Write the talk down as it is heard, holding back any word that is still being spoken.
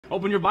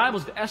open your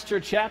Bibles to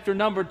Esther chapter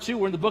number 2.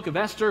 We're in the book of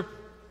Esther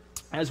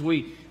as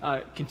we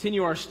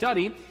continue our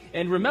study.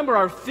 And remember,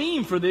 our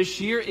theme for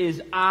this year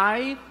is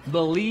I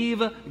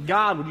Believe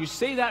God. Would you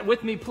say that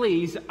with me,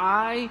 please?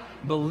 I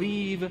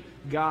believe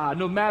God.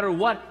 No matter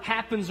what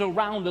happens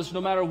around us, no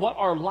matter what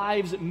our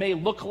lives may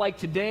look like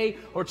today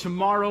or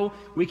tomorrow,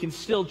 we can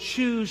still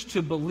choose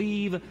to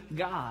believe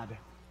God.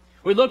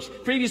 We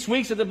looked previous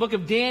weeks at the book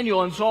of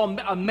Daniel and saw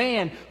a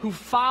man who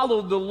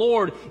followed the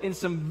Lord in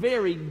some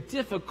very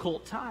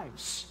difficult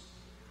times.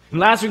 And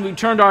last week we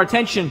turned our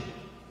attention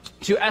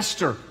to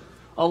Esther,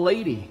 a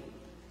lady.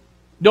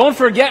 Don't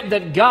forget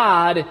that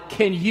God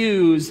can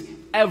use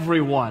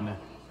everyone.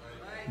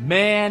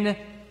 Man,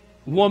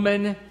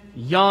 woman,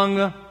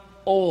 young,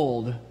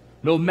 old.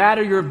 No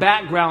matter your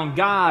background,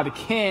 God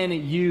can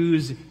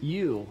use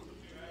you.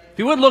 If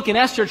you would look in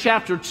Esther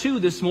chapter 2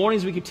 this morning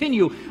as we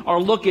continue our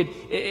look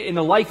in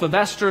the life of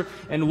Esther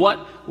and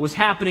what was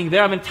happening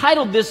there. I've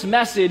entitled this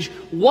message,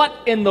 What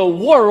in the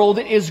World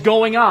is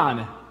Going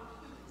On?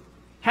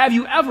 Have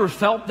you ever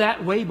felt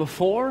that way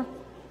before?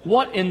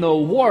 What in the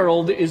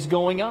world is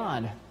going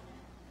on?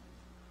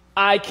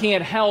 I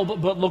can't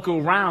help but look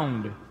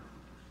around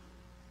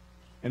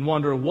and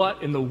wonder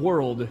what in the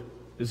world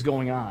is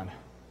going on.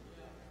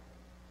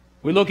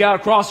 We look out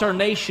across our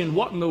nation,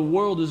 what in the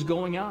world is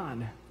going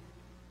on?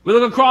 We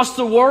look across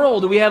the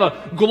world, we have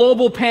a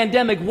global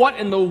pandemic. What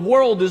in the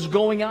world is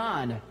going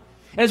on? And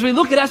as we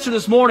look at Esther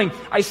this morning,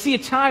 I see a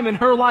time in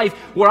her life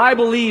where I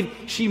believe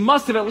she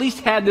must have at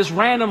least had this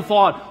random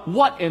thought,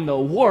 what in the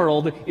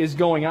world is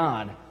going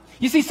on?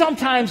 You see,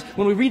 sometimes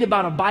when we read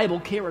about a Bible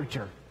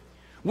character,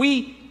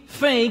 we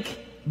think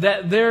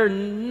that they're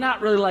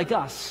not really like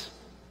us.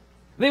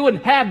 They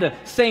wouldn't have the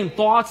same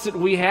thoughts that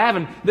we have,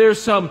 and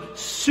there's some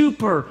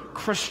super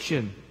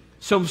Christian,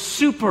 some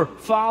super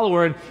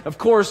follower, and of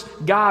course,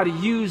 God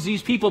used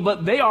these people,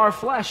 but they are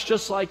flesh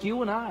just like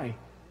you and I.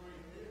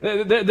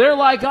 They're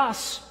like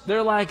us.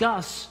 They're like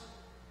us.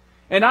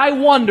 And I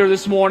wonder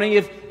this morning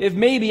if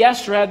maybe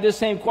Esther had this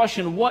same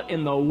question, what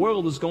in the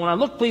world is going on?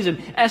 Look please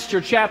in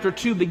Esther chapter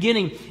 2,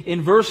 beginning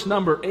in verse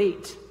number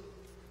 8,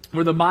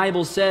 where the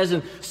Bible says,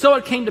 And so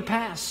it came to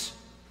pass,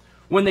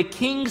 when the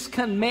king's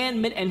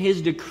commandment and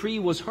his decree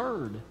was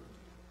heard,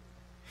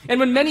 and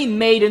when many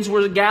maidens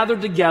were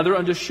gathered together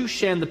unto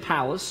Shushan the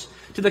palace,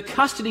 to the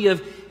custody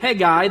of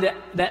Hegai,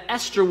 that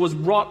Esther was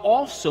brought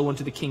also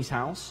into the king's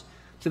house,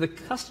 to the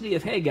custody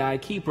of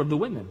Hegai, keeper of the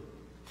women.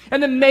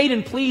 And the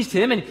maiden pleased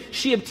him, and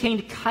she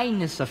obtained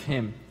kindness of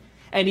him,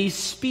 and he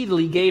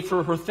speedily gave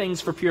her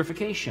things for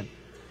purification,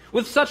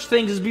 with such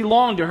things as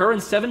belonged to her,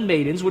 and 7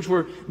 maidens, which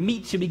were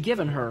meet to be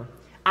given her,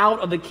 out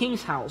of the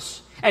king's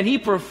house. And he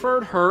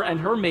preferred her and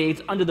her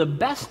maids unto the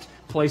best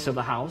place of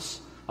the house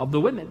of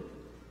the women.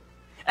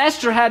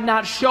 Esther had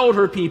not showed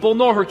her people,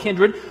 nor her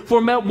kindred,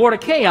 for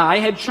Mordecai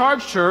had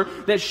charged her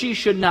that she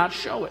should not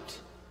show it.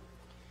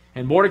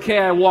 And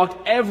Mordecai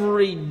walked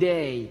every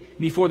day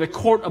before the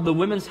court of the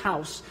women's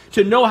house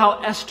to know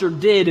how Esther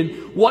did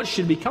and what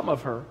should become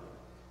of her.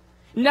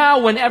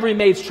 Now when every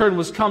maid's turn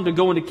was come to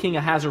go into King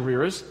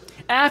Ahasuerus,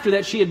 after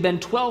that she had been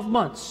 12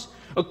 months,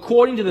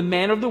 according to the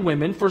manner of the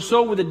women, for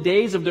so were the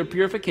days of their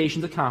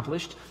purifications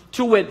accomplished,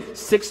 to wit,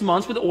 6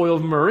 months with oil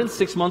of myrrh, and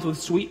 6 months with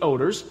sweet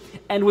odors,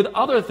 and with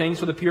other things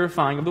for the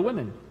purifying of the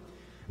women.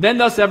 Then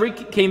thus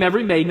came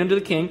every maiden unto the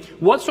king.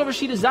 Whatsoever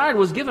she desired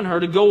was given her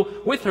to go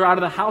with her out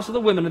of the house of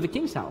the women of the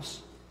king's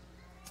house.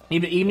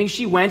 In the evening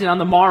she went, and on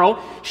the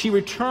morrow she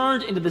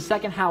returned into the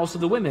second house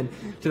of the women,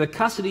 to the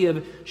custody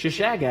of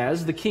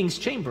Shishagaz, the king's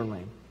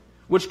chamberlain,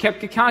 which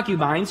kept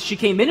concubines. She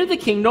came into the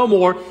king no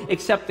more,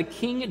 except the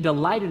king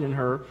delighted in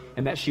her,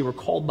 and that she were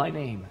called by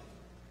name.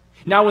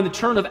 Now in the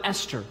turn of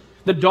Esther,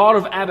 the daughter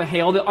of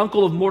Abihail, the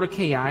uncle of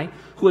Mordecai,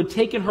 who had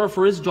taken her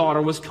for his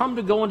daughter, was come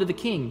to go unto the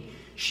king.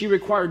 She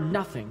required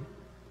nothing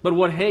but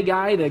what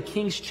Hegai, the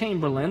king's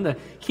chamberlain, the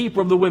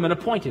keeper of the women,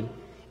 appointed.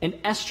 And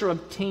Esther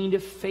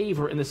obtained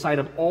favor in the sight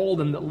of all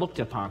them that looked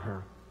upon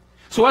her.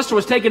 So Esther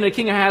was taken to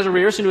King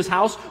Ahasuerus into his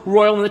house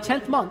royal in the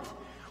 10th month,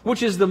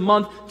 which is the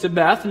month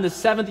Tebeth, in the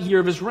 7th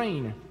year of his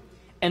reign.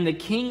 And the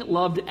king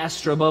loved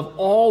Esther above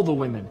all the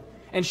women,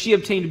 and she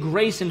obtained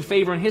grace and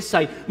favor in his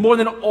sight more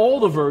than all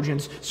the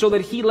virgins, so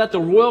that he let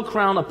the royal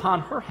crown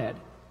upon her head,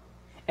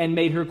 and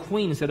made her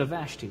queen instead of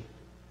Vashti.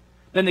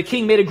 Then the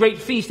king made a great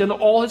feast unto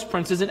all his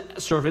princes and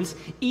servants,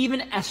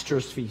 even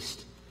Esther's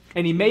feast.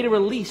 And he made a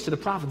release to the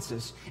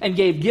provinces, and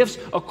gave gifts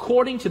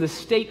according to the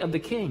state of the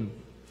king.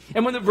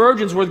 And when the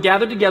virgins were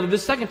gathered together the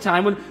second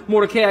time, when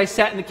Mordecai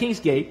sat in the king's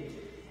gate,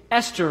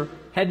 Esther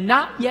had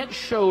not yet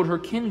showed her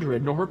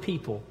kindred nor her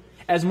people,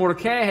 as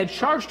Mordecai had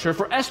charged her.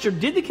 For Esther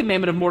did the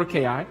commandment of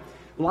Mordecai,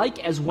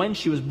 like as when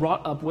she was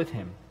brought up with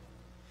him.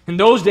 In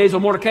those days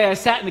when Mordecai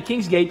sat in the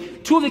king's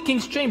gate, 2 of the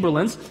king's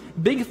chamberlains,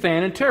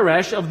 Bigthan and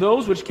Teresh, of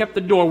those which kept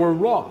the door, were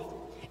wroth,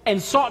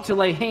 and sought to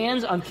lay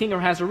hands on King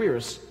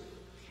Ahasuerus.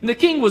 And the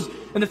thing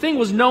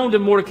was known to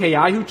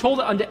Mordecai, who told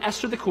it unto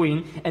Esther the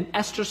queen, and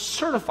Esther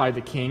certified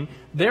the king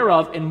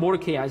thereof in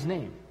Mordecai's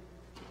name.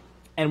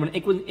 And when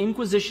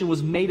inquisition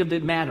was made of the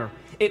matter,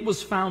 it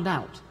was found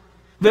out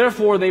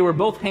Therefore they were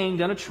both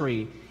hanged on a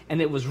tree,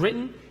 and it was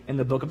written in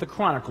the book of the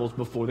Chronicles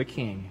before the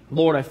king.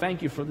 Lord, I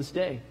thank you for this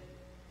day.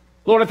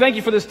 Lord, I thank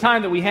you for this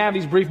time that we have,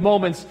 these brief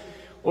moments,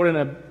 Lord, in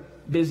a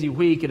busy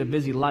week, in a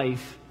busy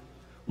life.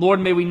 Lord,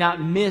 may we not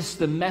miss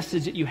the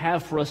message that you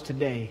have for us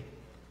today.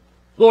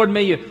 Lord,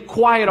 may you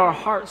quiet our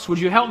hearts. Would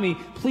you help me,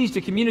 please,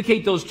 to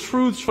communicate those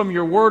truths from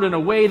your word in a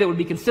way that would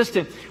be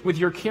consistent with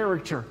your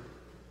character.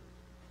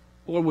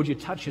 Lord, would you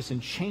touch us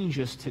and change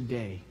us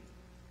today?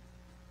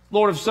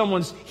 Lord, if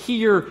someone's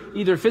here,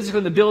 either physically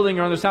in the building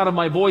or on the sound of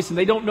my voice, and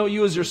they don't know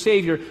you as their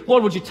Savior,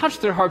 Lord, would you touch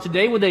their heart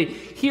today? Would they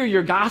hear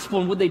your gospel,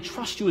 and would they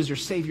trust you as your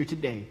Savior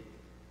today?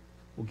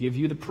 We'll give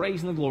you the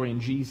praise and the glory in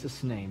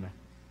Jesus' name.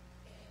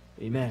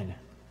 Amen.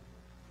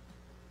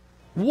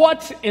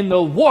 What in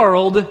the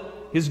world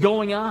is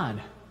going on?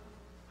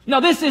 Now,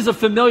 this is a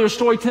familiar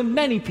story to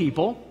many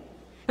people,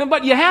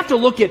 but you have to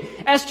look at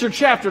Esther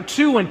chapter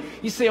 2 and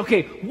you say,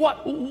 okay,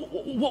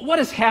 what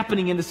is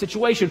happening in the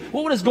situation?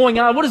 What is going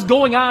on? What is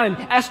going on in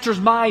Esther's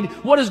mind?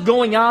 What is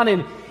going on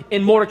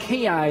in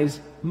Mordecai's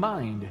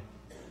mind?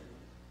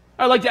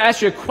 I'd like to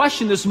ask you a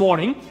question this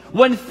morning.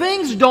 When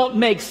things don't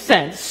make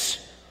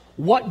sense,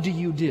 what do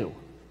you do?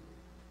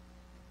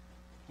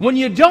 When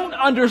you don't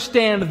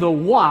understand the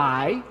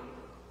why,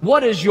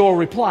 what is your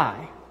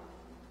reply?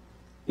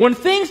 When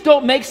things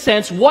don't make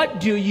sense, what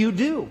do you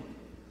do?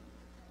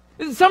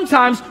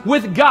 Sometimes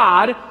with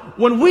God,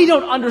 when we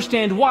don't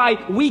understand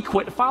why, we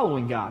quit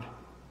following God.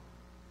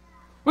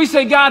 We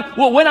say, God,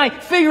 well, when I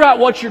figure out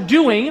what you're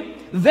doing,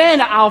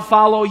 then I'll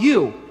follow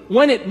you.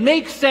 When it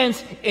makes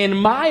sense in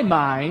my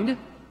mind,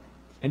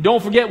 and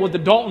don't forget what the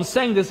Dalton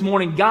sang this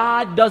morning,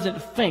 God doesn't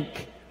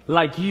think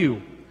like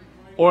you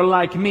or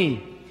like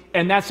me.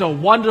 And that's a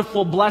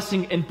wonderful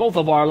blessing in both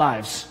of our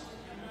lives.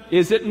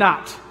 Is it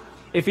not?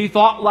 If he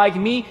thought like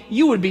me,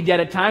 you would be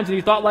dead at times. If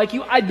he thought like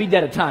you, I'd be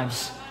dead at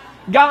times.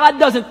 God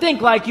doesn't think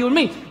like you and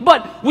me.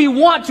 But we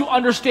want to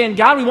understand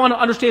God. We want to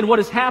understand what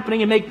is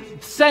happening and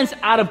make sense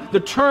out of the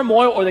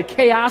turmoil or the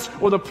chaos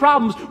or the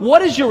problems.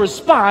 What is your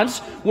response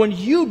when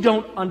you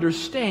don't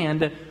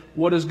understand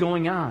what is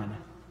going on?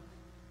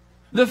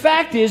 The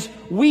fact is,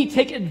 we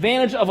take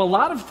advantage of a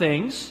lot of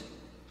things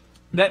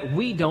that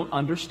we don't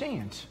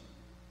understand.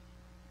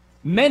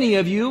 Many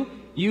of you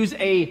use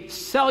a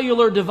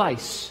cellular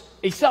device,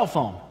 a cell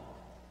phone.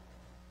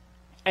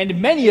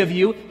 And many of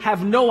you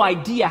have no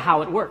idea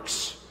how it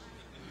works.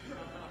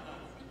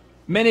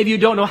 Many of you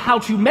don't know how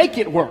to make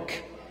it work,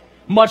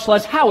 much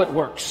less how it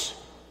works.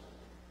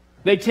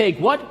 They take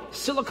what?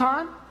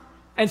 Silicon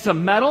and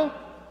some metal,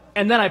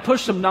 and then I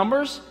push some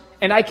numbers,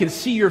 and I can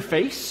see your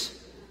face.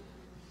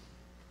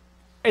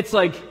 It's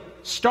like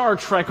Star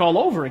Trek all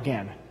over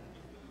again.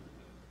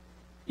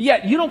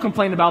 Yet you don't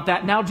complain about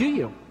that now, do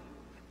you?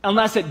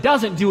 Unless it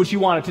doesn't do what you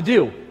want it to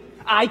do.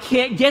 I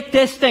can't get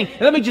this thing.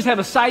 And let me just have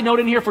a side note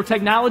in here for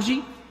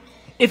technology.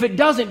 If it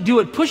doesn't do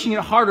it, pushing it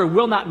harder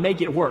will not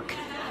make it work.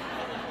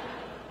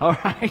 All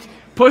right?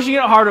 Pushing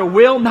it harder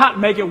will not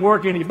make it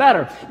work any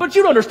better. But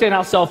you don't understand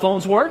how cell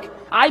phones work.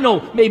 I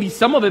know maybe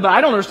some of it, but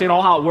I don't understand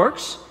all how it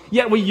works.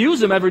 Yet we use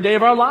them every day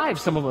of our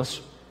lives, some of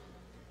us.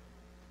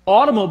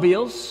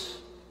 Automobiles.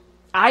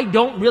 I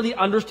don't really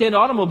understand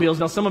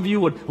automobiles. Now, some of you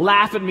would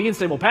laugh at me and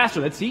say, well,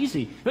 Pastor, that's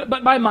easy.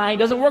 But my mind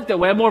doesn't work that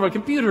way. I'm more of a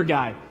computer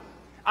guy.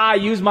 I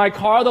use my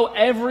car, though,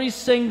 every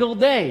single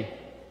day.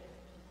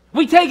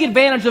 We take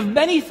advantage of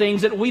many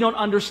things that we don't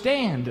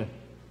understand.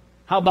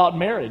 How about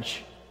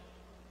marriage?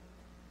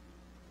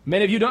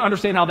 Many of you don't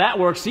understand how that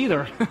works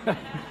either.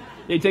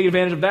 They take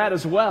advantage of that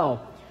as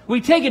well.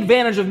 We take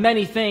advantage of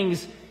many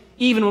things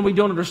even when we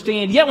don't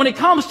understand. Yet when it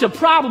comes to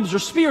problems or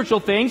spiritual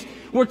things,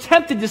 we're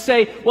tempted to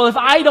say, well, if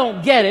I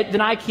don't get it,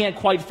 then I can't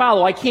quite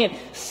follow. I can't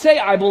say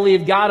I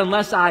believe God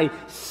unless I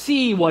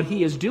see what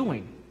He is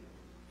doing.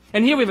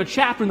 And here we have a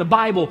chapter in the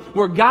Bible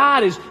where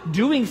God is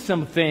doing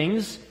some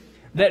things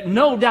that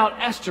no doubt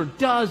Esther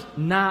does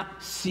not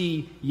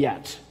see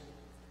yet.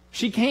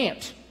 She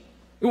can't.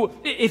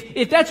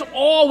 If that's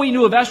all we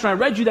knew of Esther,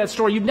 and I read you that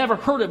story, you've never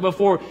heard it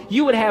before,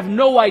 you would have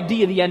no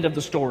idea the end of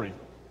the story.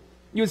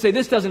 You would say,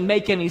 this doesn't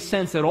make any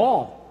sense at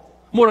all.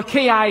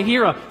 Mordecai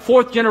here, a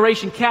fourth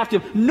generation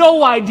captive,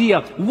 no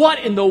idea what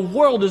in the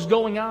world is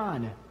going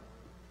on.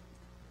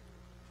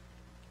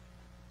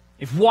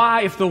 If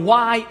the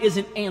why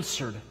isn't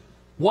answered,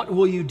 what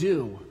will you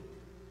do?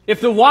 If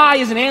the why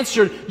isn't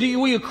answered,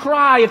 will you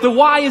cry? If the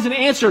why isn't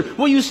answered,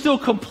 will you still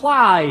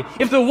comply?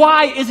 If the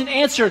why isn't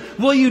answered,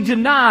 will you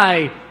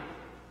deny?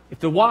 If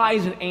the why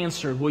isn't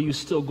answered, will you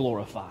still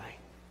glorify?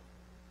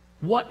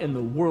 What in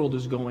the world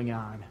is going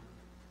on?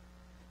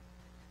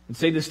 And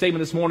say this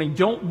statement this morning,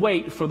 don't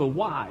wait for the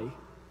why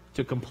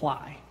to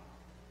comply.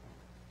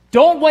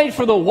 Don't wait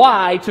for the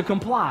why to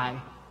comply.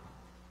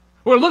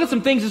 We're going to look at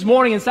some things this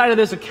morning inside of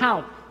this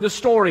account, this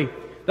story,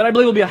 that I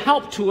believe will be a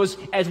help to us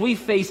as we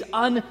face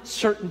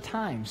uncertain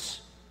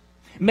times.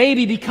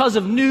 Maybe because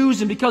of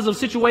news and because of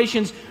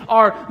situations,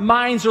 our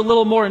minds are a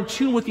little more in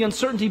tune with the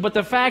uncertainty, but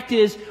the fact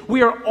is,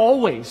 we are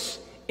always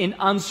in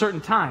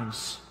uncertain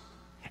times.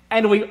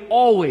 And we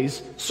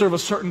always serve a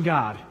certain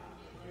God.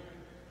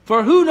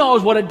 For who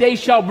knows what a day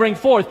shall bring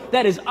forth?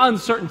 That is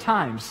uncertain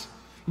times.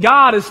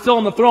 God is still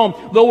on the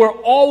throne. Though we're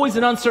always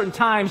in uncertain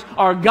times,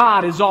 our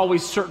God is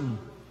always certain.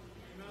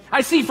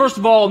 I see, first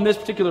of all, in this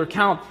particular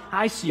account,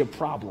 I see a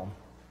problem.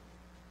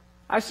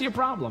 I see a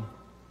problem.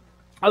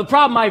 The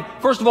problem I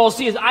first of all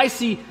see is I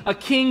see a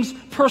king's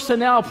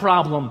personnel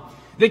problem.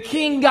 The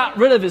king got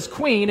rid of his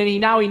queen,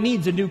 and now he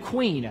needs a new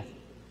queen.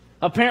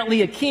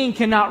 Apparently, a king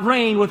cannot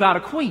reign without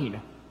a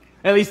queen.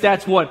 At least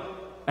that's what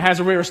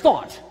Ahasuerus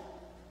thought.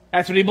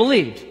 That's what he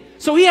believed.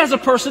 So he has a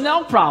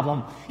personnel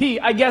problem. He,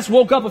 I guess,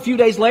 woke up a few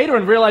days later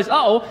and realized,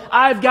 uh-oh,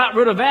 I've got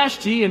rid of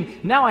Vashti,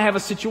 and now I have a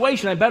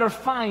situation. I better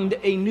find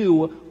a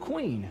new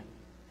queen.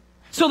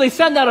 So they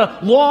send out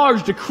a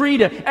large decree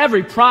to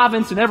every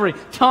province and every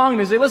tongue,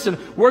 and they say, listen,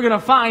 we're going to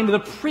find the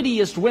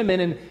prettiest women,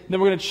 and then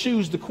we're going to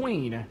choose the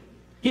queen.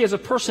 He has a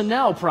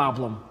personnel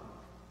problem.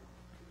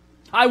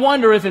 I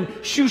wonder if in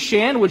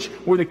Shushan,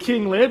 where the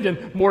king lived,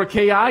 and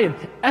Mordecai and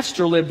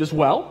Esther lived as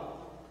well,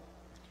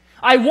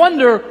 I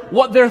wonder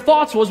what their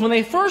thoughts was when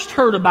they first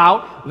heard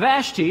about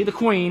Vashti, the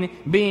queen,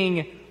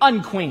 being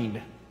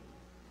unqueened.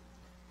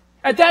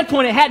 At that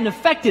point, it hadn't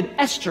affected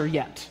Esther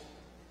yet.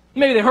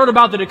 Maybe they heard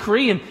about the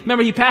decree, and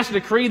remember he passed a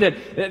decree that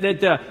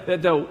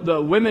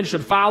the women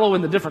should follow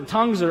in the different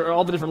tongues or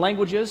all the different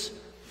languages.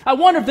 I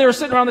wonder if they were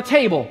sitting around the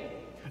table,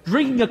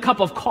 drinking a cup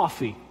of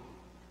coffee,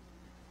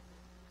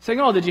 saying,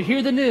 oh, did you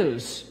hear the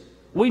news?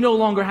 We no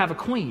longer have a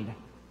queen.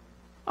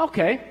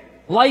 Okay,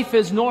 life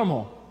is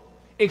normal.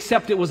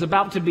 Except it was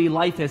about to be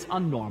life as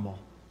unnormal.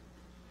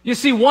 You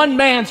see, one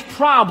man's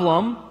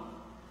problem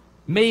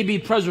may be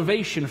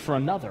preservation for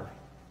another.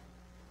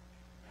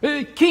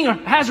 King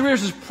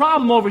Ahasuerus'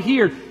 problem over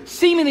here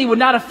seemingly would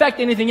not affect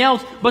anything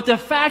else, but the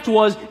fact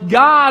was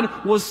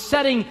God was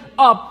setting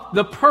up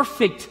the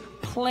perfect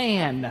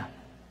plan.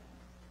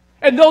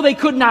 And though they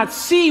could not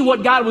see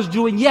what God was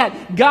doing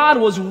yet, God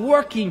was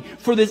working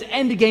for this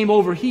end game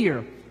over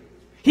here.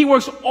 He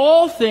works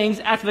all things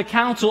after the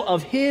counsel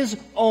of His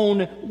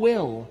own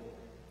will.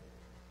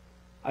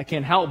 I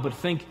can't help but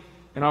think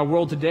in our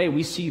world today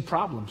we see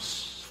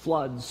problems,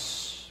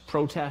 floods,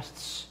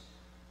 protests,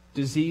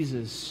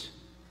 diseases,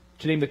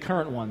 to name the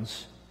current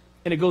ones.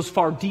 And it goes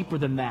far deeper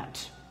than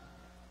that.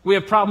 We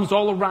have problems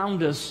all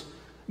around us.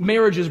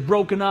 Marriages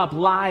broken up,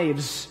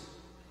 lives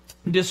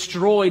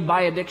destroyed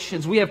by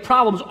addictions. We have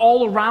problems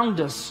all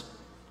around us.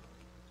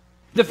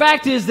 The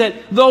fact is that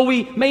though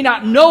we may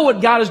not know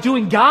what God is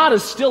doing, God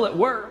is still at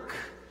work.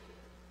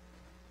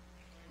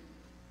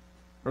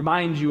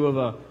 Remind you of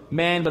a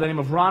man by the name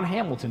of Ron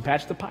Hamilton,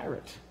 Patch the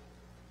Pirate.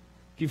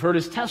 If you've heard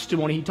his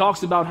testimony, he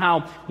talks about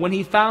how when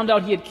he found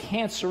out he had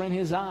cancer in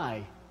his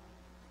eye,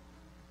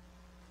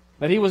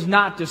 that he was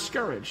not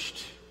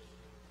discouraged.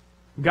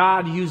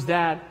 God used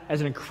that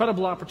as an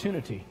incredible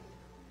opportunity.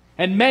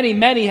 And many,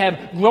 many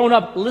have grown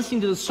up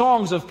listening to the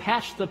songs of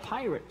Patch the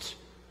Pirate.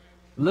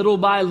 Little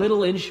by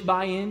little, inch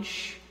by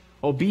inch,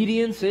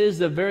 obedience is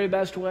the very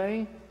best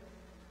way.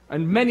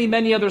 And many,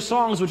 many other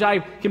songs, which I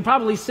can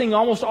probably sing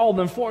almost all of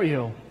them for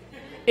you.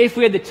 If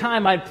we had the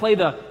time, I'd play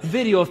the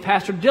video of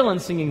Pastor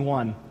Dylan singing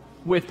one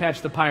with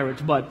Patch the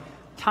Pirate, but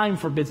time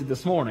forbids it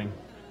this morning.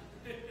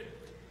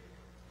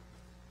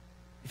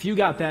 If you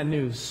got that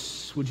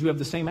news, would you have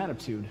the same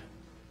attitude?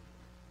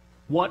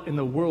 What in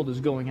the world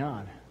is going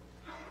on?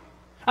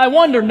 I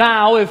wonder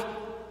now if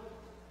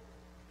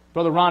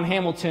Brother Ron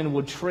Hamilton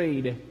would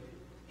trade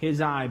his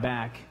eye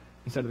back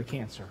instead of the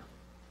cancer.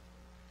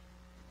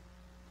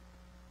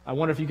 I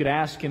wonder if you could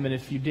ask him, and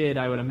if you did,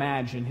 I would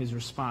imagine his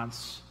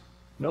response,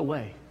 no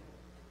way.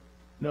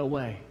 No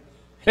way.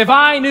 If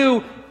I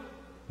knew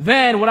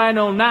then what I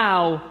know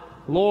now,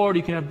 Lord,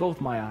 you can have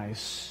both my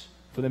eyes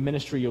for the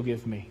ministry you'll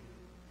give me.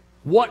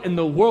 What in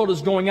the world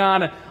is going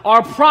on?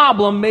 Our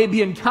problem may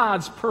be in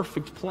God's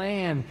perfect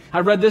plan.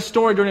 I read this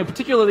story during a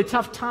particularly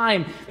tough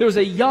time. There was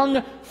a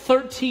young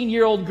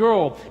 13-year-old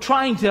girl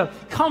trying to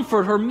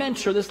comfort her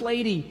mentor, this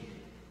lady,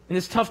 in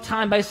this tough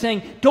time by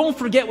saying, don't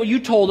forget what you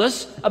told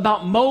us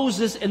about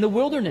Moses in the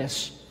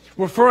wilderness,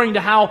 referring to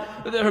how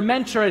her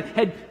mentor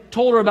had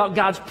told her about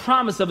God's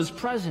promise of His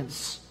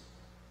presence.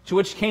 To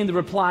which came the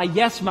reply,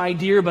 yes, my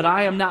dear, but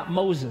I am not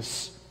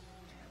Moses.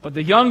 But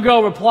the young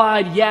girl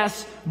replied,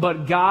 yes,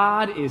 but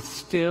God is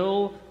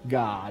still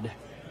God.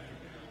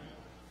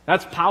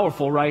 That's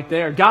powerful right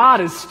there. God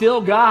is still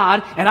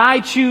God, and I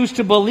choose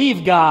to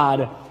believe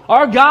God.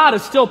 Our God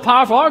is still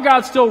powerful. Our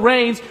God still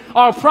reigns.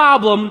 Our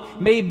problem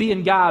may be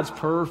in God's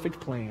perfect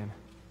plan.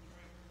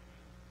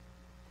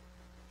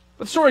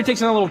 But the story takes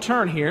another little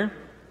turn here,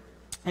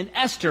 and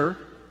Esther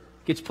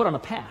gets put on a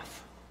path.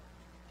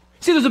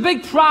 See, there's a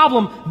big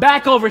problem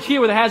back over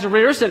here with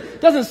Ahasuerus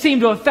that doesn't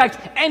seem to affect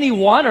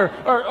anyone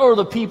or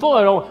the people.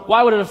 I don't,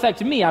 why would it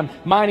affect me? I'm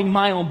minding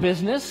my own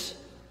business.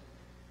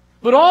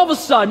 But all of a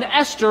sudden,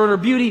 Esther and her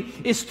beauty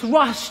is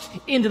thrust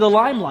into the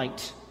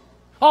limelight.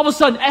 All of a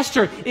sudden,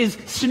 Esther is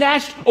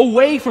snatched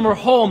away from her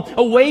home,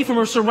 away from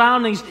her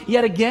surroundings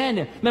yet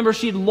again. Remember,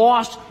 she had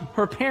lost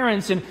her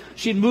parents and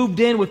she had moved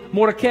in with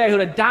Mordecai, who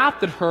had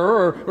adopted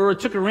her or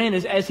took her in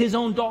as his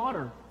own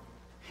daughter.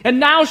 And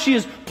now she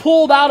is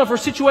pulled out of her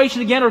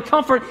situation again, her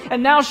comfort,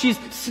 and now she's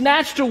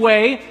snatched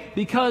away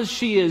because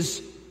she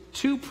is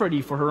too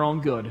pretty for her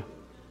own good.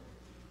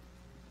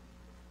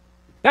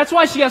 That's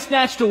why she got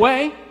snatched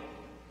away.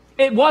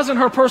 It wasn't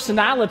her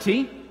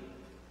personality.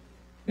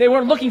 They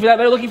weren't looking for that.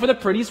 They were looking for the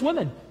prettiest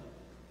women.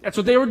 That's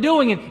what they were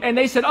doing. And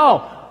they said,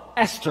 oh,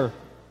 Esther,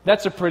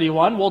 that's a pretty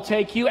one. We'll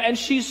take you. And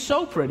she's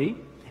so pretty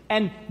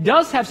and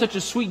does have such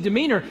a sweet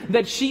demeanor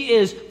that she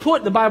is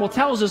put, the Bible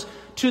tells us,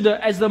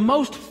 as the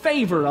most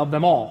favored of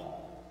them all.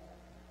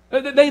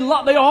 They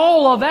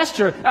all love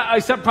Esther,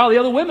 except probably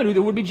other women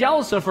who would be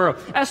jealous of her.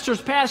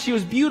 Esther's past, she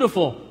was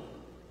beautiful.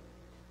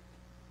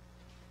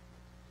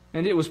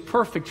 And it was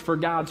perfect for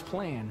God's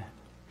plan.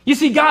 You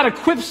see, God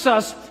equips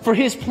us for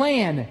His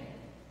plan.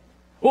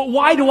 Well,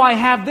 why do I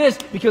have this?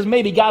 Because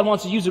maybe God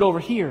wants to use it over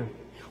here.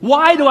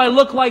 Why do I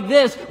look like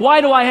this?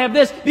 Why do I have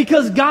this?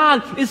 Because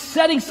God is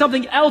setting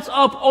something else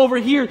up over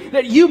here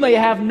that you may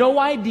have no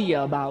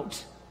idea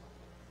about.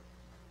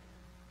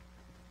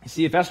 You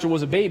see, if Esther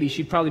was a baby,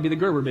 she'd probably be the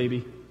Gerber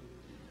baby.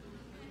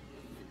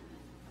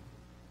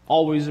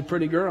 Always a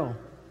pretty girl.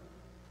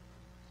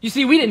 You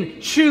see, we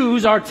didn't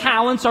choose our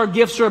talents, our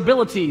gifts, or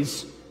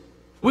abilities.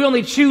 We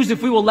only choose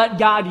if we will let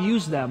God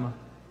use them.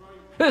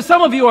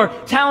 Some of you are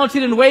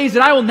talented in ways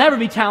that I will never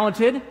be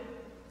talented.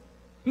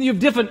 You have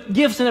different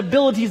gifts and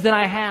abilities than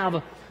I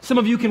have. Some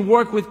of you can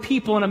work with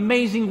people in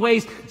amazing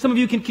ways. Some of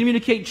you can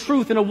communicate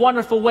truth in a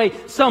wonderful way.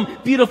 Some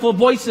beautiful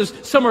voices.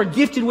 Some are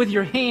gifted with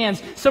your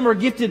hands. Some are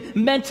gifted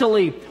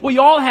mentally. We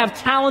all have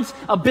talents,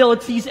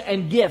 abilities,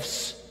 and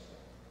gifts.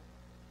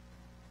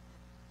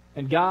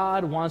 And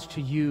God wants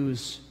to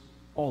use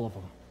all of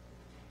them.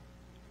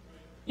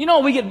 You know,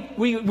 we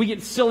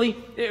get silly.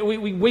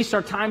 We waste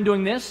our time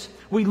doing this.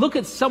 We look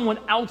at someone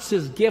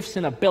else's gifts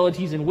and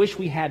abilities and wish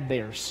we had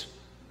theirs.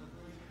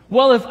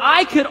 Well, if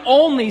I could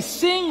only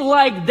sing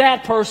like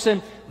that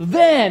person,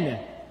 then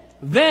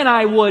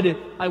I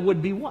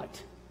would be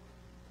what?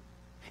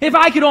 If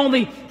I could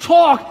only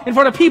talk in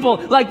front of people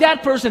like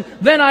that person,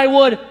 then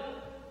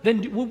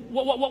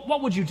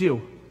what would you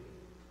do?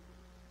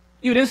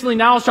 You would instantly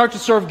now start to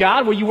serve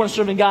God where you weren't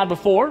serving God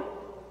before?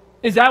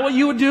 Is that what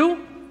you would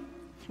do?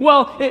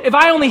 Well, if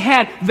I only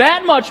had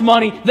that much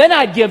money, then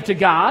I'd give to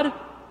God.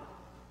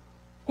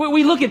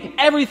 We look at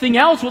everything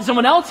else, what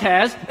someone else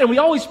has, and we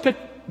always pick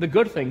the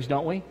good things,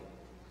 don't we?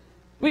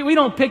 We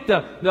don't pick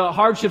the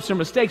hardships or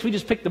mistakes. We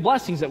just pick the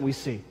blessings that we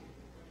see.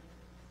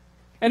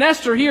 And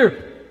Esther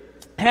here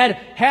had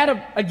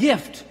a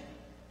gift.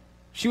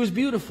 She was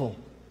beautiful.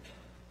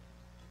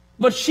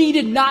 But she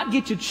did not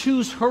get to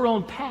choose her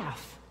own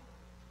path.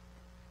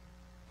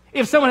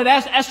 If someone had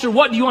asked Esther,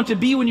 what do you want to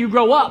be when you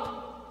grow up?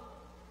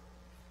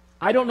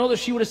 I don't know that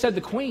she would have said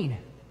the queen.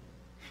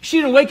 She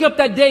didn't wake up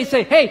that day and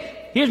say,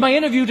 hey, here's my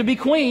interview to be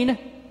queen.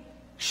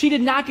 She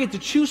did not get to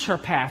choose her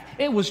path.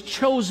 It was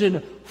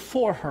chosen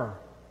for her.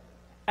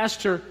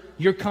 Esther,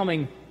 you're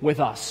coming with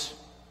us.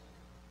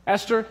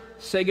 Esther,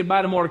 say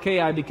goodbye to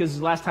Mordecai because it's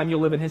the last time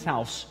you'll live in his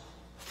house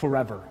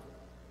forever.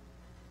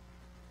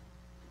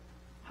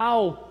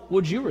 How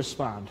would you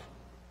respond?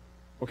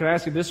 Or can I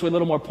ask it this way, a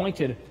little more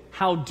pointed?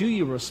 How do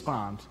you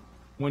respond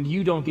when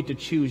you don't get to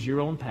choose your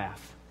own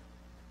path?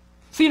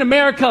 See, in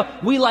America,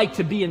 we like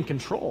to be in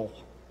control.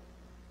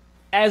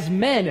 As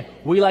men,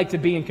 we like to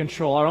be in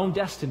control, our own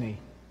destiny.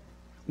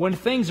 When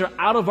things are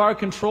out of our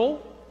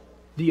control,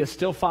 do you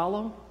still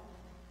follow?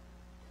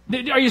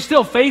 Are you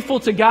still faithful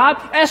to God?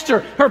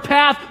 Esther, her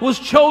path was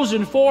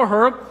chosen for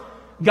her.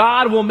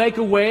 God will make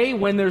a way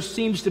when there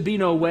seems to be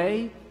no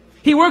way.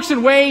 He works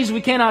in ways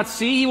we cannot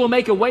see. He will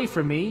make a way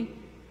for me.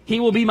 He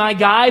will be my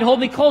guide, hold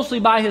me closely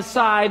by His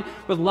side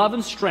with love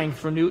and strength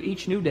for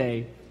each new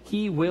day.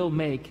 He will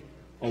make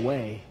a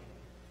way.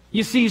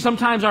 You see,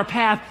 sometimes our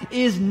path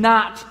is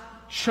not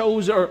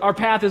chosen, or our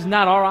path is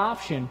not our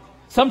option.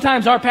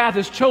 Sometimes our path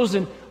is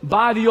chosen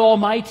by the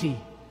Almighty.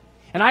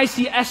 And I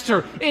see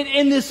Esther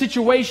in this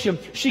situation.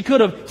 She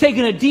could have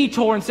taken a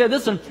detour and said,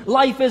 listen,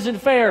 life isn't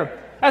fair.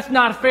 That's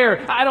not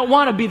fair. I don't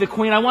want to be the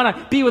queen. I want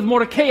to be with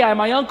Mordecai,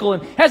 my uncle.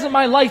 And hasn't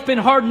my life been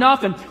hard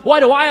enough? And why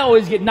do I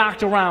always get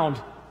knocked around?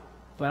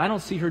 But I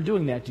don't see her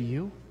doing that, do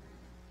you?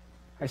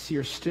 I see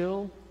her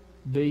still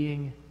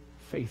being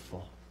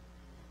faithful.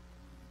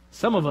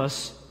 Some of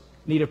us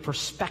need a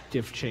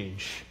perspective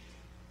change.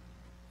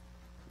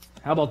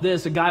 How about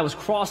this? A guy was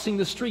crossing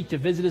the street to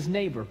visit his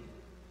neighbor.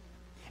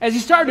 As he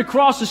started to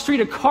cross the street,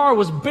 a car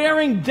was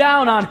bearing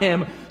down on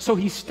him, so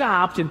he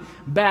stopped and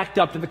backed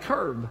up to the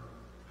curb.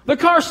 The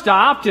car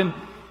stopped, and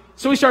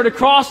so he started to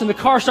cross, and the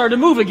car started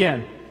to move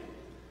again.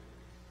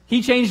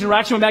 He changed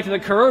direction, went back to the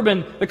curb,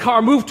 and the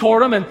car moved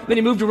toward him, and then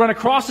he moved to run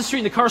across the street,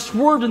 and the car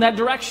swerved in that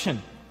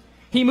direction.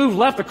 He moved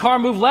left, the car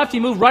moved left, he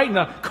moved right, and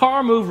the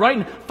car moved right,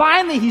 and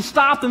finally he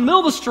stopped in the middle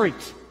of the street.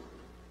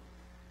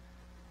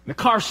 And the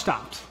car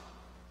stopped.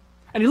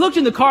 And he looked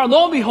in the car, and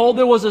lo and behold,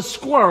 there was a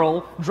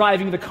squirrel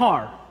driving the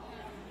car.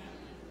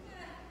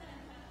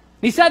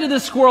 He said to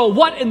this squirrel,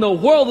 what in the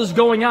world is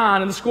going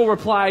on? And the squirrel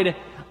replied,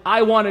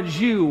 I wanted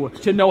you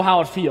to know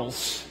how it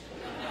feels.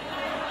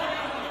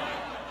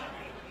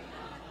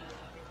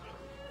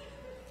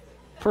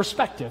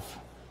 Perspective.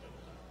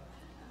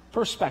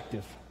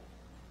 Perspective.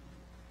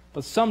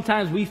 But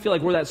sometimes we feel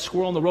like we're that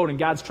squirrel on the road and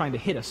God's trying to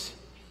hit us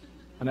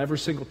on every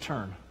single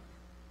turn.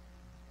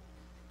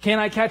 Can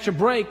I catch a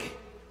break?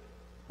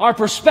 Our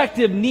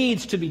perspective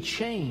needs to be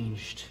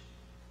changed.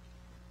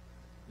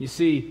 You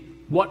see,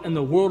 what in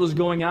the world is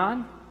going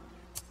on?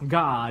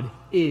 God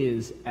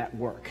is at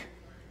work.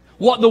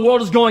 What in the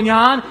world is going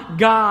on?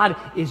 God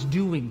is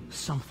doing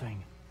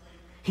something.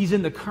 He's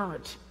in the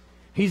current.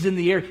 He's in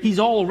the air. He's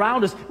all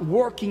around us,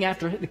 working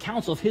after the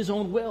counsel of His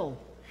own will.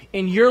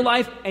 In your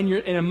life and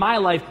in my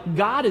life,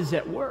 God is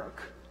at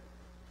work.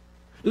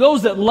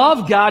 Those that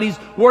love God, He's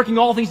working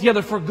all things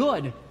together for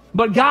good.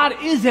 But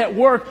God is at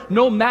work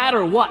no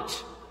matter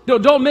what. No,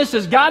 don't miss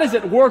this. God is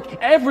at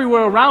work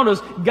everywhere around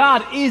us.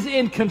 God is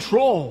in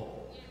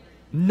control.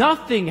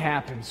 Nothing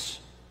happens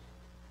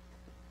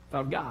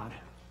without God.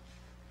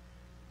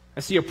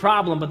 I see a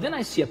problem, but then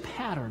I see a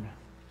pattern.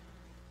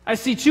 I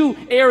see two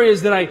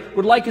areas that I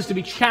would like us to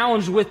be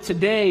challenged with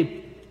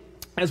today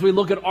as we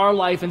look at our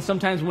life, and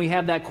sometimes when we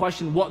have that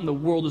question, what in the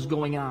world is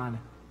going on?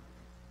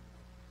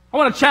 I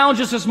want to challenge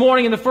us this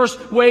morning in the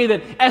first way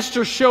that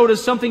Esther showed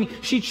us something.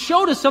 She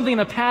showed us something in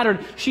a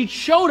pattern. She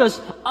showed us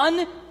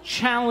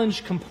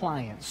unchallenged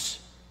compliance.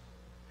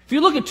 If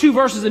you look at 2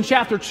 verses in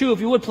chapter 2,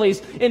 if you would please,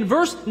 in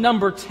verse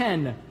number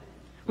 10,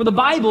 where the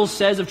Bible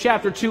says of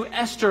chapter 2,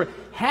 Esther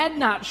had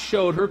not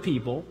showed her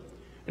people,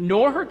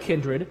 nor her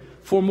kindred,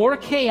 for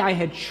Mordecai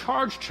had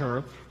charged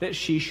her that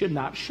she should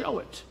not show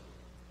it.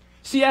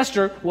 See,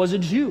 Esther was a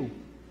Jew.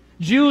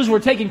 Jews were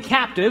taken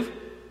captive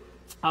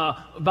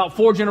about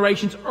 4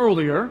 generations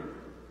earlier.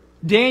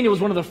 Daniel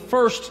was one of the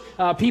first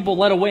people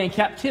led away in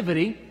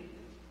captivity.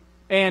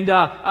 And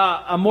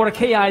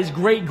Mordecai's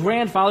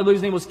great-grandfather, I believe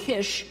his name was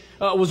Kish,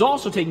 was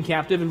also taken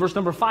captive in verse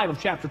number 5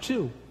 of chapter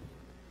 2.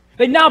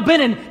 They'd now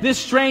been in this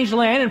strange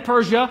land in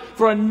Persia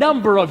for a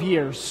number of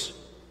years.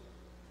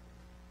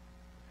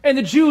 And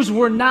the Jews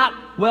were not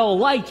well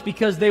liked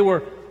because they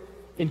were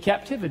in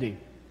captivity.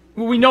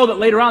 We know that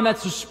later on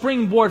that's a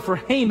springboard for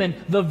Haman,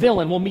 the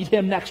villain. We'll meet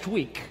him next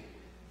week.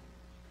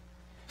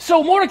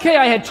 So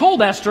Mordecai had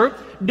told Esther,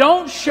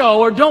 don't show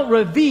or don't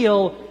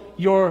reveal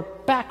your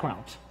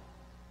background.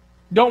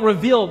 Don't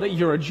reveal that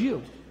you're a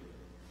Jew.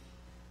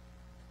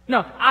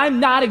 Now,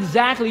 I'm not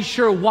exactly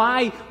sure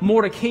why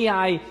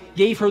Mordecai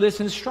gave her this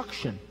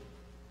instruction.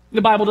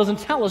 The Bible doesn't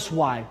tell us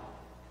why.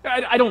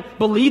 I don't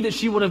believe that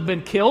she would have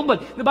been killed,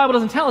 but the Bible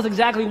doesn't tell us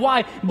exactly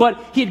why.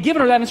 But he had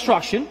given her that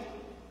instruction,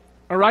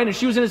 all right, and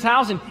she was in his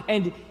house,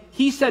 and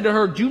he said to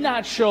her, do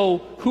not show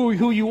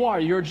who you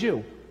are. You're a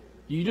Jew.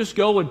 You just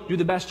go and do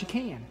the best you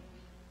can.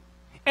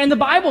 And the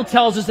Bible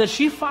tells us that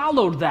she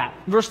followed that,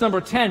 verse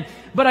number 10.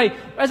 But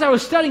as I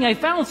was studying, I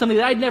found something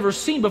that I'd never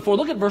seen before.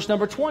 Look at verse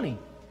number 20,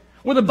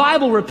 where the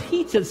Bible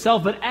repeats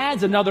itself but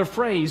adds another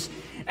phrase.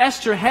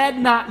 Esther had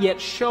not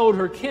yet showed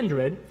her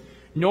kindred,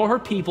 nor her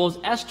people,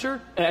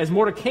 as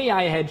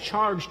Mordecai had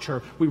charged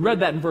her. We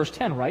read that in verse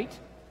 10, right?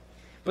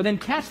 But then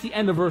catch the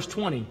end of verse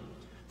 20.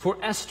 For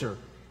Esther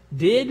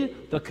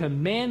did the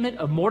commandment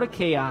of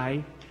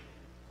Mordecai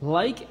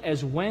like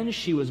as when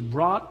she was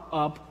brought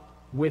up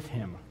with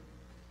him.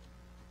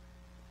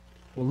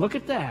 Well, look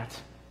at that.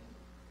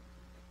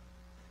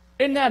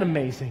 Isn't that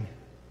amazing?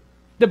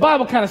 The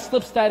Bible kind of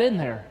slips that in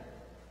there.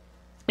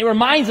 It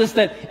reminds us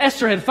that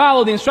Esther had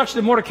followed the instruction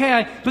of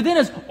Mordecai, but then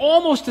as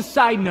almost a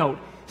side note,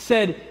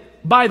 said,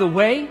 by the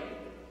way,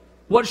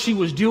 what she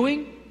was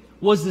doing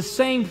was the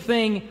same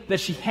thing that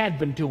she had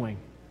been doing,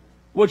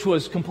 which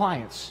was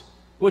compliance,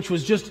 which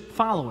was just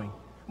following,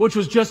 which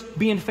was just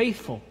being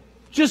faithful,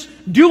 just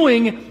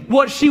doing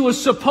what she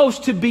was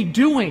supposed to be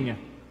doing.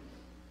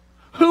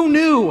 Who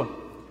knew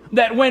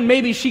that when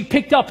maybe she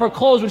picked up her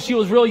clothes when she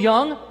was real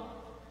young,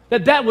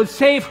 that would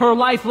save her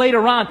life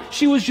later on?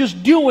 She was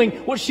just doing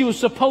what she was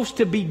supposed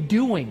to be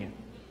doing.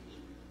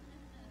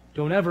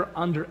 Don't ever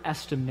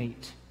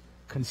underestimate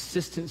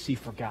consistency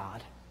for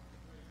God.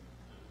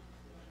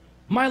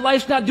 My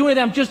life's not doing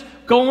that. I'm just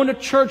going to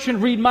church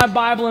and reading my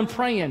Bible and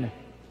praying.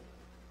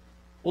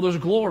 Well, there's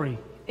glory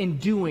in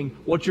doing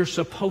what you're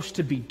supposed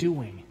to be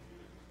doing.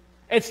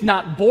 It's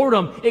not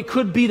boredom. It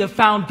could be the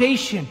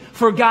foundation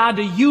for God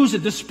to use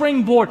it, the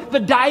springboard, the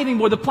diving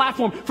board, the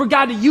platform, for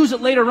God to use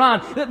it later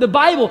on. The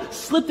Bible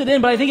slipped it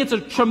in, but I think it's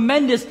a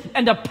tremendous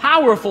and a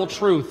powerful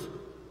truth.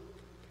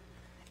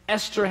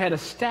 Esther had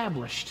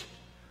established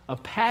a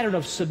pattern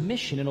of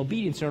submission and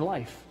obedience in her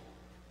life.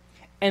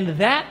 And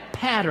that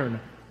pattern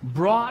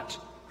brought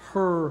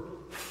her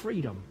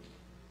freedom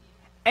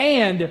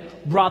and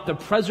brought the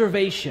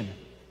preservation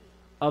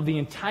of the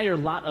entire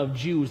lot of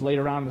Jews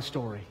later on in the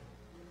story.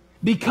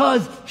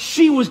 Because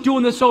she was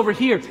doing this over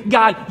here,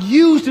 God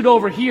used it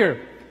over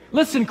here.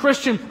 Listen,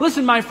 Christian,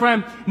 listen, my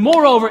friend.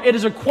 Moreover, it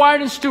is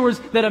required in stewards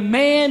that a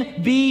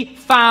man be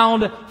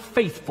found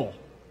faithful.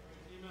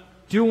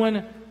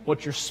 Doing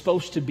what you're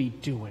supposed to be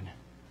doing.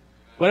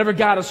 Whatever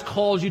God has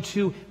called you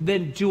to,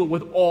 then do it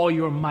with all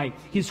your might.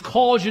 He's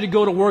called you to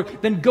go to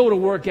work, then go to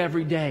work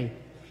every day.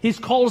 He's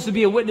called us to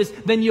be a witness,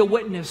 then you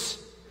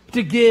witness.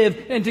 to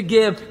give and to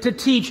give, to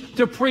teach,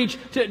 to preach,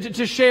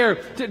 to share,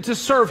 to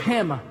serve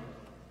Him.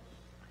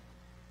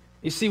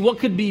 You see, what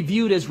could be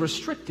viewed as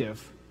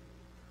restrictive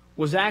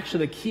was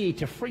actually the key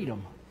to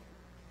freedom.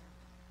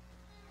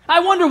 I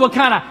wonder what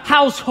kind of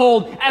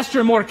household Esther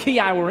and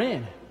Mordecai were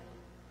in.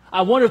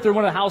 I wonder if they're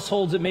one of the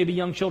households that maybe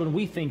young children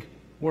we think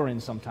we're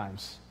in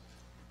sometimes.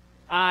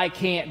 I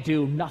can't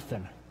do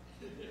nothing.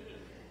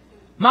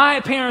 My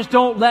parents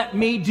don't let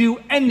me do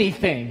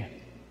anything.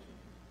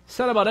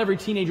 Said about every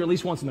teenager at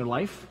least once in their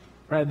life.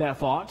 Read that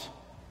thought.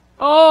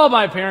 Oh,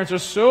 my parents are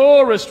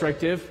so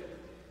restrictive.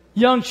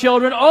 Young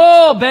children,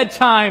 oh,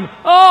 bedtime.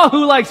 Oh,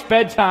 who likes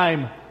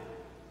bedtime?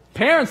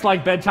 Parents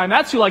like bedtime.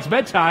 That's who likes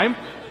bedtime.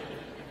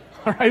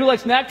 All right, who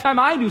likes nap time?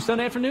 I do,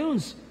 Sunday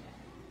afternoons.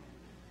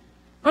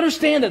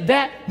 Understand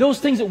that those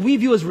things that we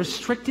view as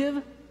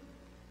restrictive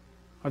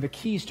are the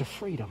keys to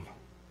freedom.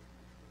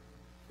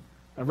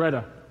 I read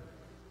a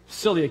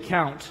silly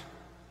account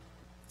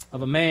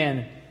of a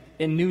man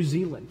in New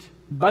Zealand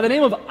by the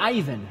name of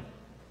Ivan,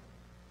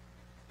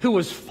 who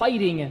was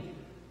fighting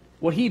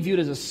what he viewed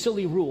as a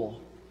silly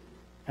rule,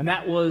 and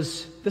that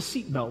was the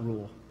seatbelt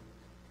rule.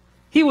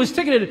 He was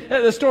ticketed,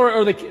 the story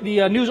or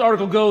the news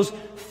article goes,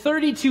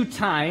 32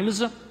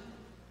 times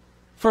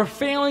for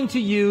failing to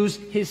use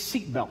his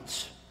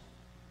seatbelts.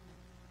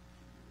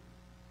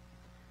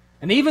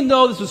 And even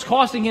though this was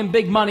costing him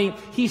big money,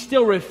 he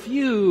still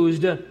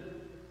refused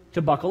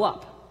to buckle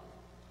up.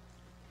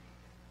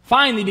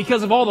 Finally,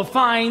 because of all the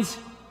fines,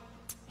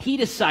 he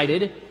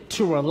decided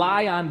to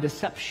rely on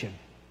deception.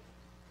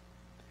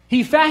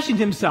 He fashioned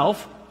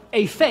himself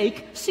a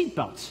fake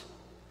seatbelt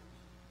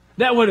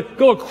that would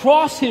go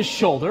across his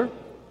shoulder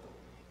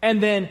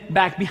and then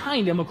back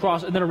behind him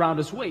across and then around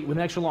his waist with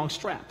an extra long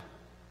strap.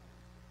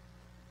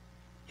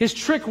 His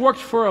trick worked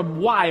for a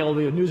while,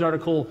 the news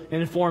article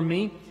informed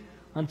me,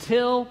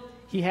 until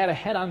he had a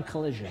head-on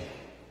collision.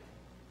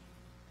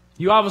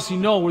 You obviously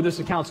know where this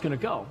account's going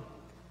to go.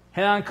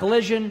 Head-on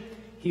collision,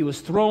 he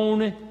was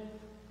thrown into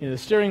the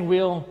steering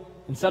wheel,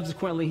 and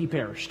subsequently he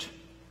perished.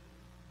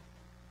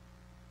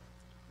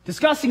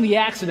 Discussing the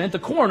accident, the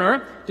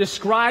coroner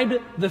described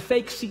the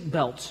fake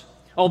seatbelt.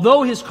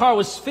 Although his car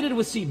was fitted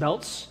with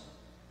seatbelts,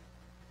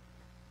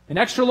 an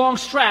extra long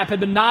strap had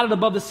been knotted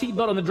above the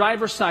seatbelt on the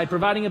driver's side,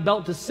 providing a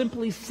belt to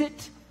simply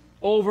sit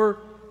over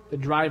the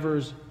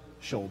driver's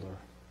shoulder.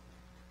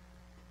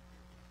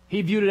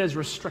 He viewed it as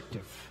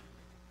restrictive.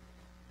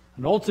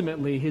 And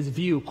ultimately, his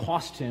view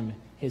cost him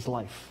his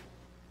life.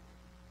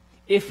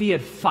 If he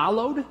had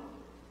followed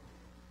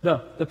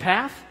the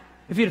path,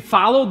 if he had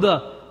followed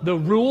the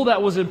rule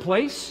that was in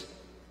place,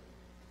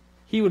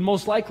 he would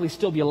most likely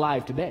still be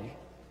alive today.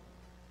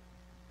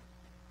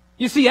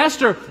 You see,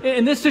 Esther,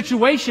 in this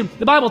situation,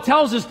 the Bible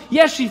tells us,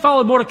 yes, she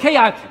followed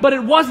Mordecai, but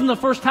it wasn't the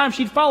first time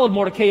she'd followed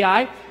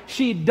Mordecai.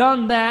 She'd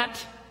done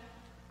that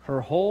her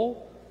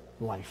whole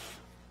life.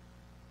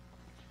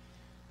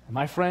 And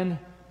my friend,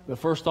 the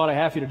first thought I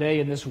have for you today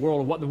in this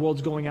world of what in the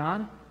world's going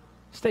on,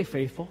 stay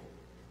faithful.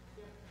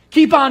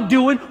 Keep on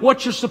doing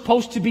what you're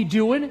supposed to be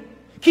doing.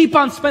 Keep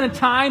on spending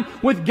time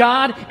with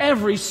God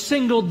every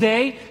single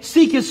day.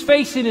 Seek His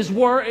face in His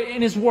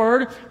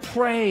Word.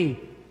 Pray.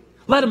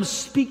 Let Him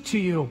speak to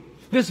you.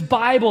 This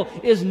Bible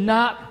is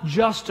not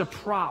just a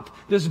prop.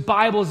 This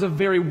Bible is the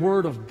very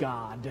Word of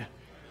God.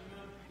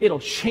 It'll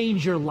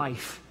change your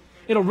life.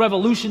 It'll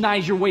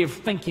revolutionize your way of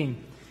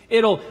thinking.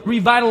 It'll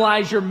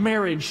revitalize your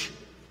marriage.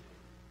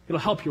 It'll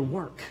help your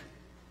work.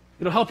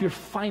 It'll help your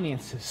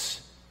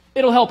finances.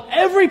 It'll help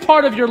every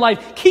part of your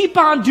life. Keep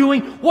on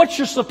doing what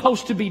you're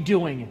supposed to be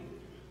doing.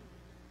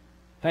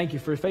 Thank you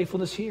for your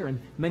faithfulness here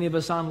and many of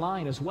us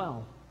online as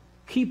well.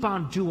 Keep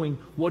on doing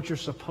what you're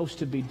supposed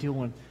to be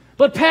doing.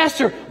 But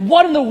Pastor,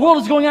 what in the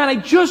world is going on? I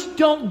just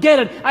don't get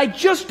it. I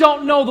just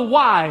don't know the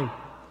why.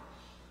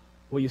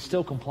 Will you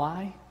still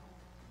comply?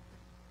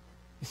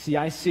 You see,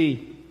 I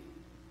see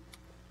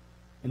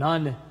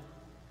an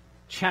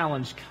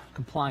unchallenged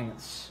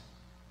compliance.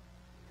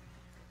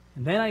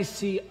 And then I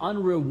see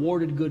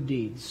unrewarded good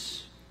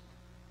deeds.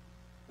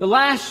 The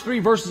last 3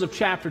 verses of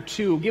chapter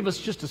 2 give us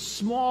just a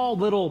small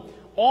little,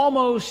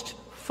 almost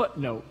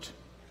footnote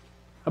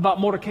about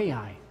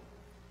Mordecai.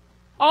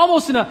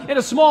 Almost in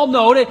a small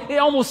note, it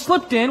almost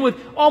slipped in with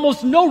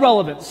almost no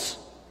relevance.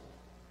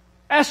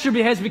 Esther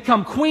has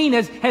become queen,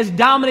 has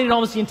dominated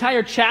almost the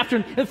entire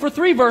chapter. And for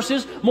 3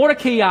 verses,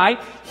 Mordecai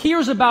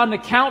hears about an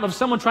account of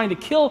someone trying to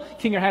kill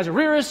King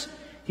Ahasuerus.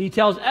 He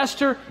tells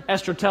Esther.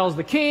 Esther tells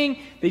the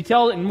king. They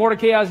tell it in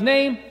Mordecai's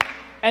name.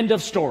 End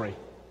of story.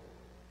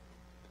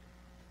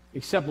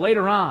 Except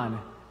later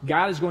on,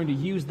 God is going to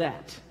use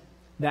that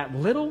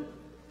little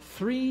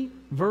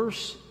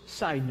 3-verse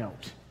side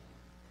note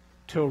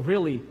to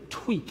really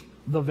tweak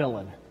the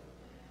villain.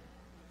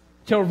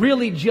 To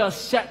really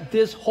just set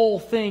this whole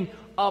thing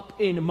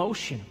up in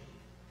motion.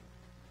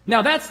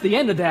 Now that's the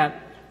end of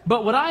that.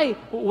 But what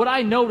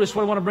I noticed,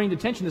 what I want to bring to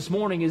attention this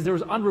morning is there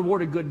was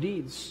unrewarded good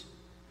deeds.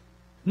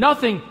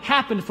 Nothing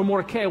happened for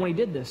Mordecai when he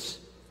did this.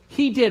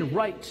 He did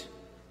right.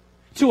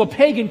 To a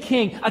pagan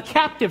king, a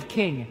captive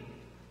king.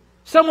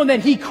 Someone that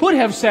he could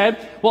have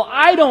said, well,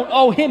 I don't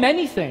owe him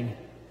anything.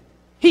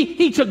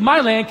 He took my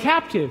land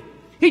captive.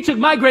 He took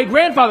my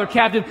great-grandfather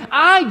captive.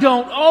 I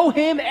don't owe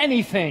him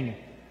anything.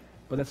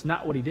 But that's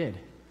not what he did.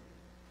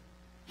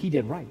 He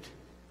did right.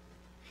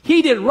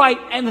 He did right,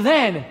 and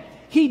then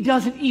he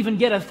doesn't even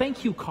get a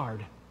thank you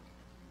card.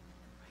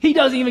 He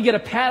doesn't even get a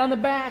pat on the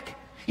back.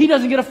 He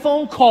doesn't get a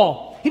phone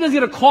call. He doesn't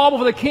get a call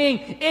before the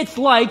king. It's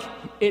like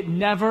it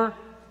never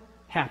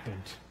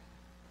happened.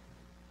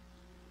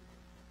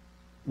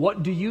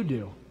 What do you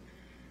do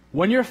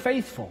when you're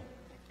faithful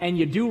and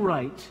you do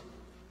right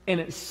and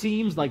it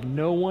seems like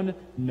no one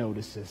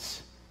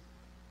notices?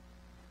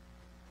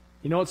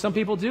 You know what some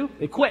people do?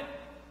 They quit.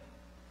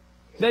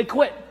 They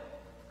quit.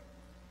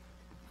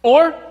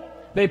 Or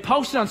they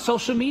post it on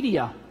social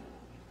media.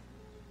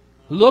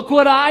 Look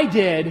what I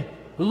did.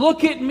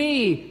 Look at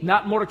me.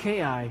 Not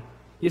Mordecai.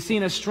 You see,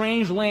 in a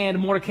strange land,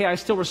 Mordecai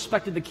still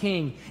respected the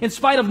king. In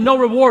spite of no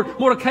reward,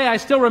 Mordecai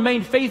still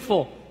remained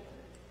faithful.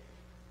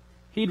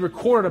 He'd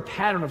recorded a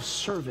pattern of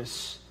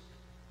service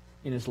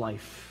in his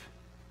life.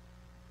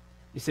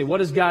 You say,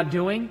 what is God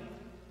doing?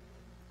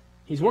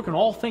 He's working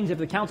all things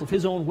after the counsel of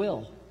his own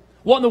will.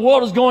 What in the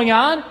world is going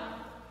on?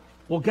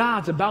 Well,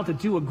 God's about to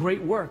do a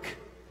great work.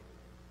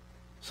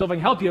 So if I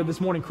can help you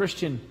this morning,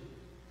 Christian,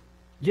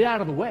 get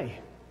out of the way.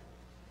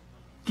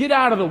 Get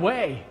out of the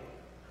way.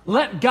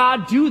 Let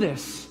God do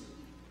this.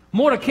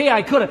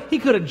 Mordecai could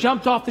have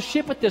jumped off the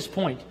ship at this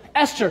point.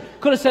 Esther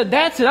could have said,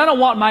 that's it, I don't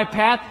want my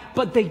path.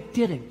 But they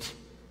didn't.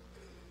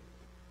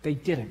 They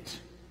didn't.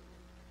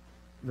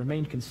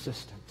 Remained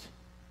consistent.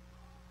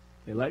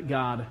 They let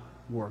God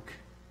work.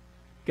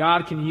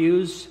 God can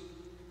use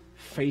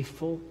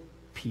faithful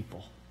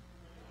people.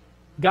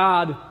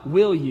 God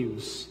will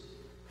use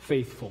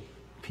faithful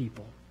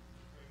people.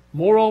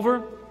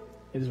 Moreover,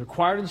 it is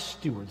required in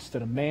stewards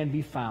that a man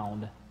be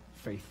found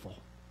faithful.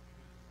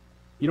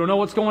 You don't know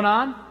what's going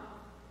on?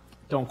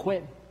 Don't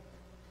quit.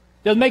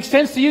 Doesn't make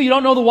sense to you? You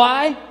don't know the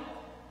why?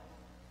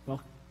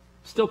 Well,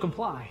 still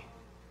comply.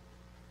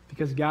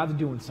 Because God's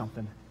doing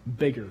something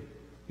bigger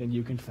than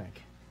you can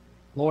think.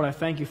 Lord, I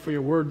thank you for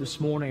your word this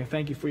morning. I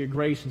thank you for your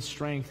grace and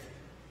strength.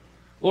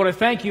 Lord, I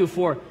thank you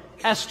for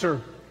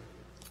Esther,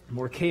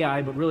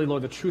 Mordecai, but really,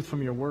 Lord, the truth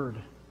from your word.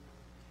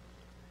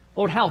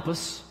 Lord, help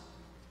us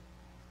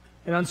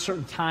in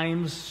uncertain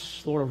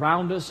times, Lord,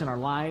 around us in our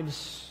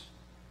lives.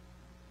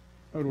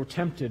 Lord, we're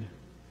tempted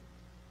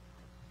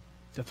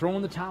to throw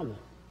in the towel.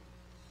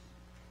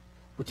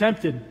 We're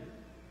tempted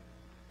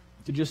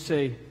to just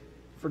say,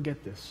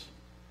 forget this.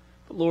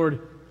 But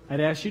Lord,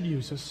 I'd ask you to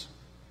use us.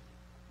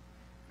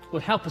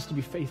 Lord, help us to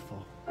be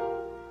faithful.